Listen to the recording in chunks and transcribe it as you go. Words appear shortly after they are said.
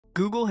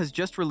Google has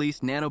just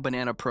released Nano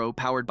Banana Pro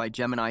powered by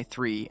Gemini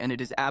 3, and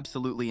it is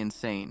absolutely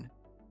insane.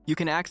 You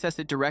can access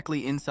it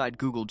directly inside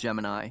Google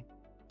Gemini,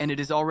 and it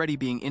is already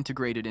being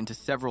integrated into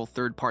several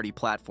third-party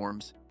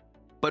platforms.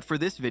 But for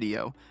this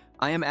video,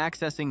 I am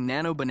accessing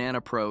Nano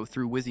Banana Pro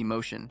through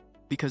Wizzymotion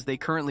because they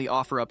currently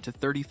offer up to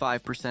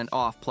 35%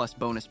 off plus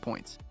bonus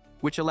points,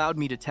 which allowed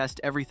me to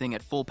test everything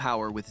at full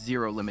power with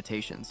zero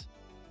limitations.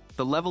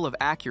 The level of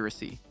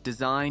accuracy,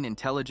 design,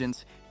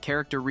 intelligence,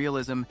 character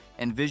realism,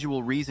 and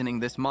visual reasoning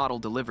this model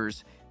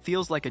delivers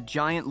feels like a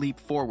giant leap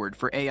forward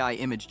for AI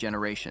image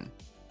generation,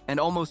 and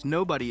almost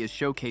nobody is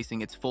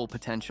showcasing its full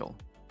potential.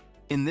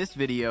 In this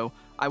video,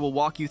 I will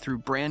walk you through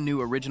brand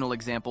new original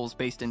examples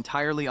based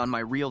entirely on my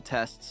real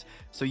tests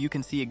so you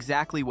can see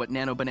exactly what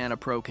Nano Banana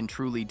Pro can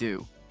truly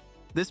do.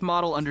 This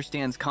model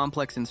understands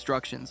complex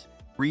instructions,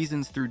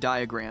 reasons through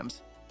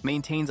diagrams,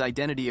 maintains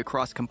identity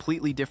across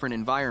completely different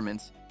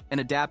environments, and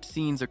adapts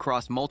scenes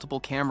across multiple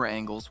camera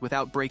angles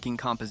without breaking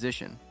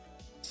composition.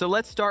 So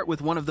let's start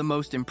with one of the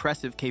most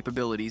impressive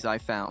capabilities I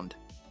found.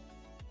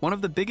 One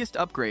of the biggest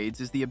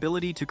upgrades is the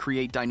ability to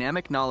create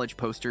dynamic knowledge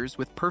posters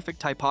with perfect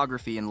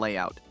typography and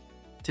layout.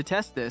 To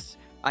test this,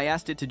 I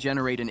asked it to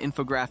generate an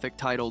infographic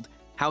titled,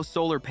 "How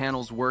Solar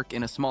Panels Work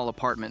in a Small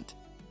Apartment."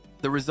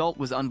 The result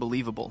was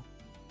unbelievable.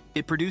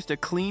 It produced a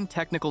clean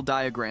technical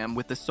diagram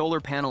with the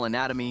solar panel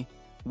anatomy,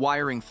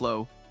 wiring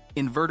flow,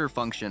 inverter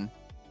function,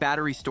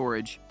 battery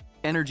storage,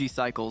 energy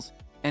cycles,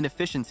 and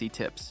efficiency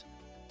tips.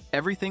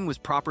 Everything was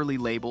properly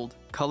labeled,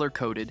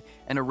 color-coded,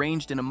 and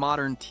arranged in a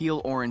modern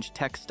teal-orange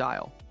text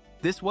style.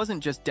 This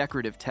wasn't just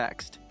decorative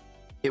text.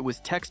 It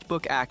was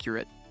textbook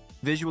accurate,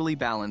 visually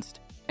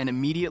balanced, and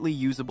immediately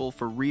usable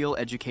for real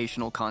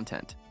educational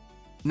content.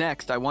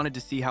 Next, I wanted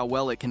to see how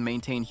well it can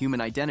maintain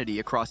human identity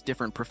across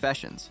different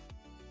professions.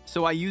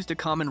 So I used a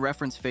common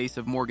reference face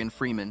of Morgan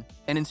Freeman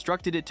and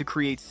instructed it to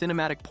create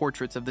cinematic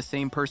portraits of the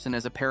same person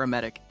as a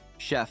paramedic,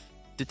 chef,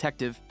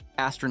 detective,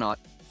 astronaut,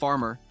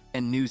 farmer,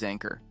 and news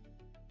anchor.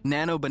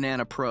 Nano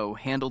Banana Pro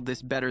handled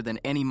this better than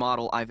any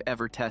model I've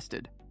ever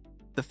tested.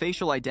 The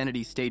facial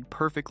identity stayed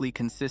perfectly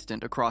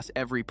consistent across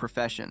every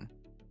profession.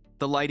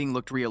 The lighting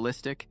looked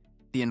realistic,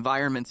 the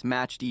environments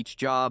matched each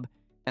job,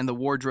 and the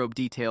wardrobe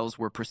details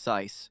were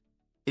precise.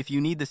 If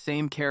you need the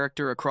same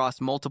character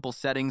across multiple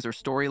settings or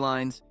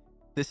storylines,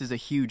 this is a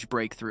huge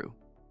breakthrough.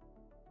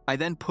 I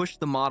then pushed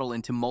the model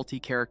into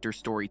multi-character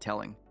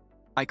storytelling.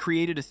 I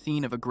created a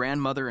scene of a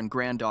grandmother and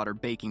granddaughter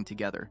baking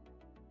together.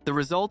 The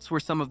results were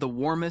some of the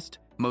warmest,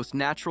 most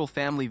natural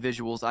family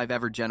visuals I've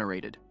ever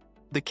generated.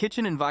 The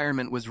kitchen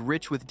environment was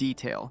rich with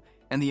detail,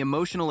 and the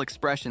emotional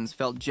expressions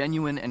felt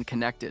genuine and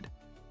connected.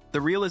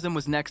 The realism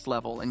was next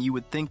level, and you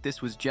would think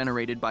this was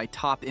generated by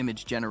top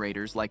image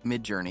generators like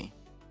Midjourney.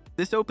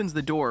 This opens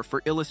the door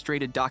for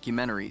illustrated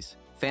documentaries,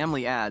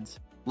 family ads,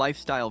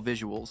 lifestyle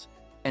visuals,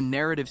 and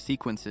narrative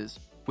sequences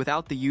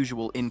without the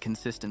usual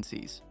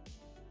inconsistencies.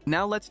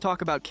 Now let's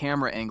talk about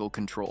camera angle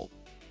control,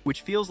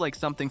 which feels like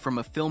something from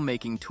a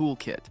filmmaking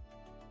toolkit.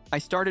 I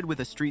started with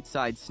a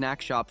street-side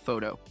snack shop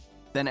photo,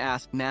 then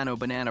asked Nano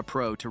Banana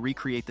Pro to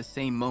recreate the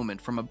same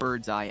moment from a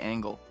bird's-eye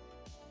angle.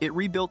 It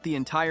rebuilt the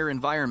entire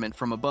environment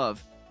from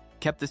above,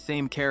 kept the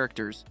same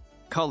characters,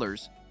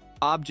 colors,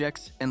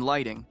 objects, and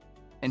lighting,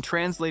 and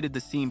translated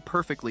the scene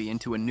perfectly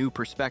into a new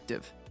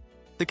perspective.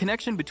 The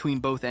connection between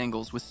both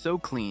angles was so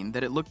clean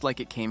that it looked like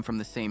it came from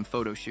the same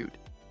photo shoot.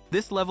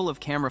 This level of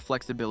camera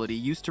flexibility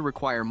used to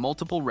require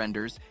multiple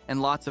renders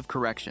and lots of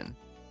correction.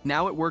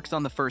 Now it works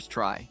on the first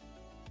try.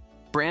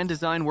 Brand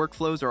design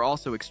workflows are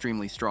also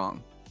extremely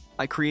strong.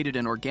 I created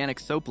an organic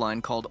soap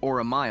line called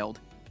Aura Mild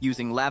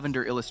using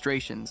lavender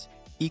illustrations,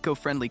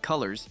 eco-friendly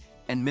colors,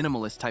 and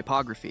minimalist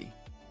typography.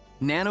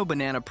 Nano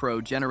Banana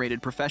Pro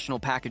generated professional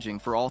packaging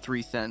for all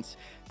 3 scents,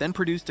 then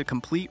produced a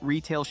complete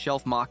retail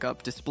shelf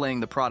mock-up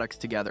displaying the products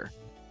together.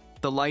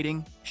 The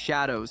lighting,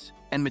 shadows,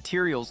 and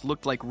materials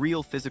looked like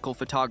real physical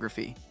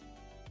photography.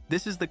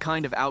 This is the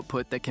kind of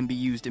output that can be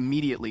used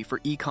immediately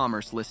for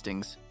e-commerce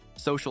listings,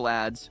 social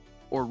ads,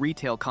 or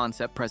retail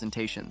concept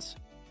presentations.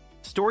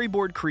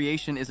 Storyboard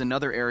creation is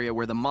another area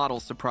where the model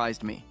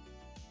surprised me.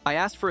 I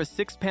asked for a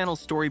 6-panel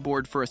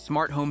storyboard for a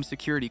smart home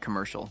security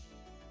commercial.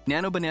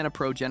 Nano Banana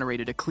Pro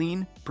generated a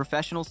clean,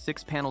 professional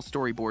 6-panel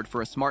storyboard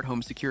for a smart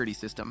home security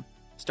system,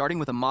 starting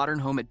with a modern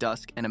home at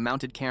dusk and a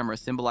mounted camera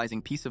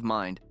symbolizing peace of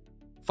mind,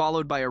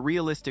 followed by a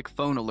realistic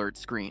phone alert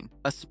screen,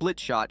 a split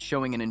shot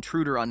showing an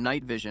intruder on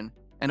night vision,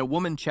 and a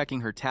woman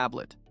checking her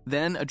tablet.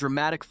 Then a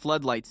dramatic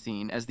floodlight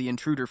scene as the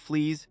intruder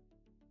flees,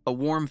 a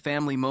warm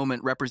family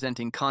moment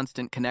representing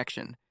constant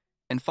connection,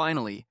 and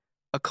finally,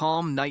 a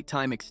calm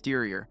nighttime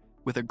exterior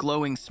with a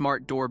glowing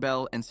smart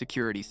doorbell and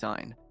security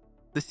sign.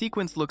 The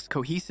sequence looks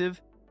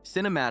cohesive,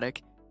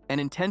 cinematic, and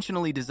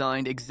intentionally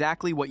designed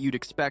exactly what you'd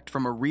expect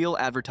from a real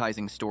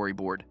advertising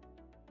storyboard.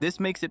 This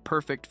makes it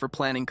perfect for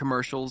planning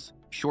commercials,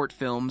 short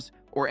films,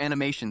 or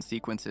animation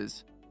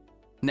sequences.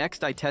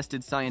 Next, I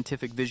tested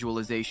scientific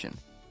visualization.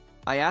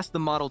 I asked the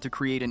model to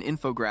create an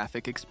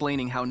infographic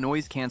explaining how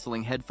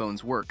noise-canceling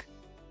headphones work.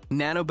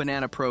 Nano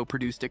Banana Pro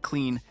produced a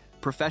clean,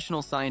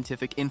 professional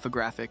scientific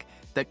infographic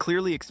that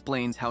clearly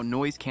explains how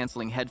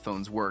noise-canceling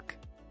headphones work.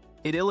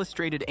 It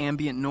illustrated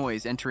ambient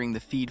noise entering the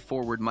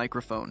feed-forward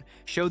microphone,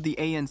 showed the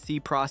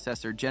ANC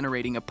processor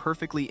generating a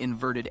perfectly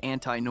inverted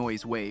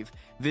anti-noise wave,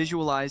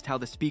 visualized how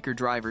the speaker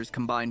drivers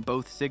combine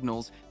both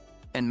signals,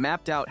 and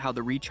mapped out how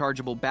the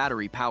rechargeable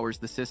battery powers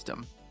the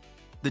system.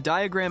 The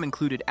diagram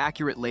included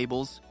accurate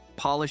labels,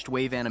 polished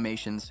wave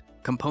animations,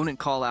 component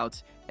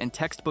callouts, and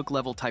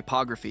textbook-level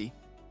typography,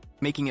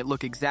 making it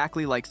look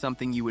exactly like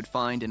something you would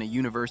find in a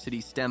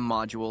university STEM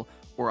module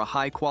or a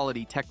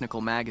high-quality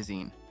technical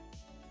magazine.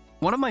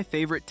 One of my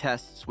favorite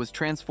tests was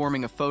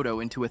transforming a photo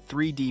into a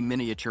 3D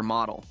miniature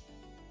model.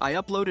 I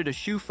uploaded a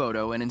shoe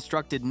photo and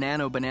instructed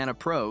Nano Banana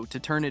Pro to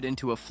turn it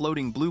into a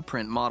floating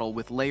blueprint model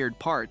with layered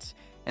parts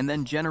and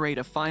then generate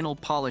a final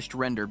polished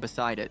render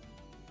beside it.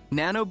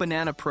 Nano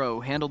Banana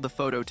Pro handled the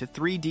photo to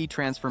 3D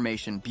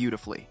transformation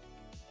beautifully.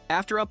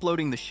 After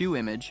uploading the shoe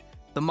image,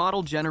 the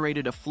model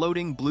generated a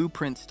floating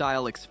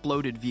blueprint-style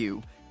exploded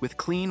view with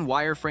clean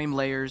wireframe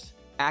layers,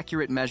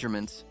 accurate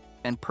measurements,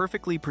 and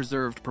perfectly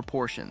preserved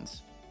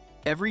proportions.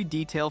 Every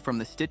detail from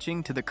the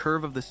stitching to the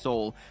curve of the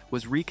sole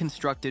was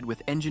reconstructed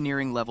with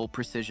engineering-level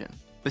precision.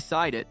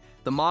 Beside it,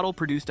 the model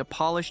produced a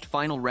polished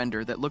final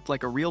render that looked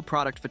like a real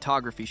product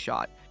photography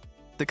shot,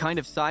 the kind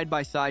of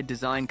side-by-side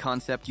design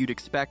concept you'd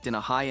expect in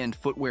a high-end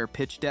footwear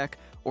pitch deck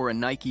or a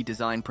Nike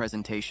design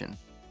presentation.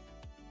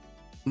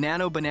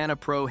 Nano Banana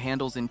Pro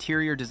handles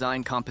interior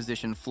design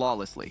composition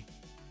flawlessly.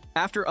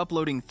 After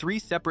uploading 3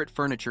 separate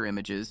furniture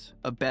images,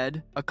 a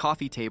bed, a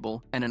coffee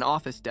table, and an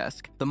office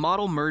desk, the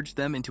model merged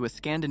them into a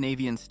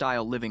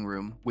Scandinavian-style living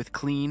room with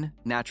clean,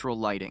 natural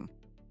lighting.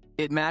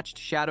 It matched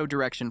shadow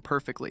direction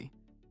perfectly,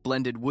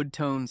 blended wood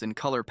tones and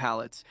color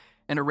palettes,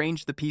 and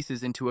arranged the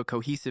pieces into a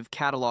cohesive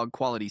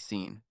catalog-quality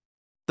scene.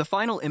 The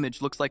final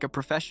image looks like a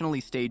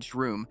professionally staged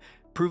room,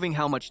 proving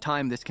how much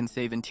time this can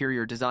save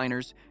interior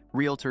designers,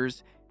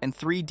 realtors, and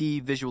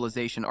 3D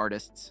visualization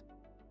artists.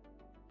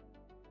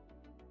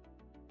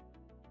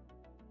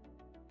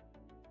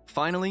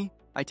 Finally,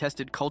 I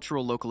tested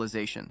cultural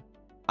localization.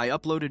 I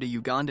uploaded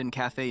a Ugandan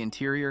cafe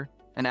interior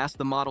and asked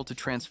the model to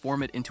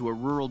transform it into a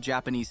rural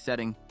Japanese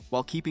setting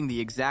while keeping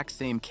the exact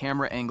same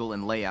camera angle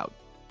and layout.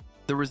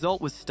 The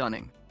result was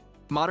stunning.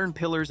 Modern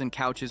pillars and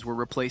couches were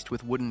replaced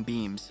with wooden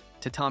beams,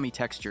 tatami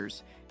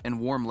textures, and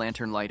warm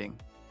lantern lighting.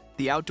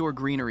 The outdoor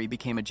greenery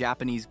became a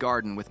Japanese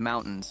garden with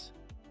mountains.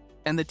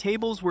 And the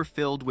tables were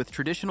filled with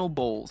traditional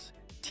bowls,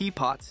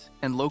 teapots,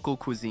 and local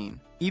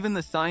cuisine. Even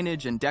the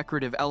signage and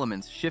decorative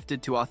elements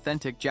shifted to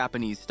authentic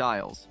Japanese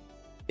styles.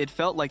 It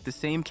felt like the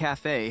same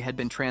cafe had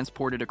been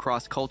transported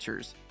across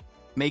cultures,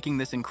 making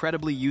this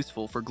incredibly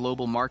useful for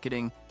global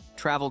marketing,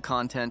 travel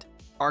content,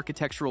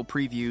 architectural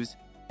previews,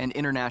 and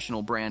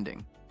international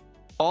branding.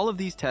 All of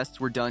these tests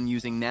were done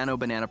using Nano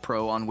Banana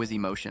Pro on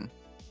Wizimotion.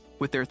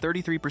 With their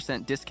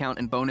 33% discount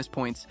and bonus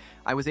points,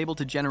 I was able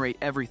to generate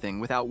everything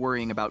without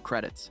worrying about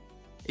credits.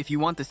 If you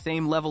want the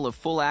same level of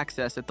full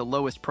access at the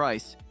lowest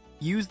price,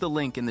 use the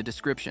link in the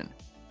description.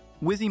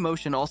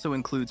 Wizimotion also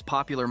includes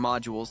popular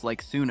modules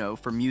like Suno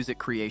for music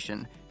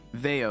creation,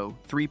 Veo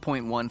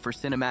 3.1 for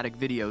cinematic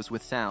videos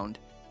with sound,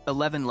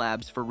 11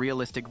 Labs for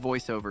realistic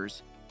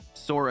voiceovers,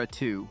 Sora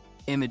 2,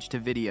 image to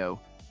video,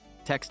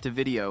 text to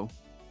video,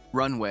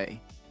 Runway,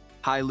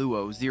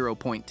 Hailuo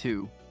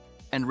 0.2,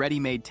 and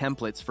ready-made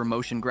templates for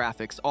motion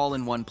graphics all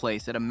in one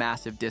place at a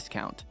massive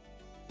discount.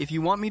 If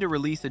you want me to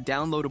release a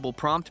downloadable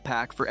prompt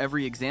pack for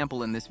every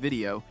example in this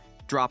video,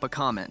 drop a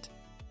comment.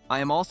 I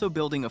am also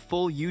building a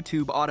full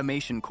YouTube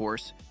automation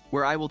course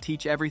where I will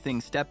teach everything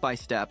step by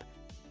step.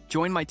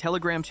 Join my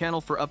Telegram channel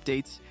for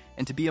updates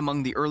and to be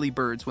among the early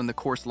birds when the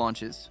course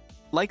launches.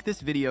 Like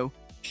this video,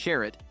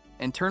 share it,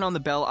 and turn on the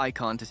bell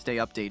icon to stay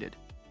updated.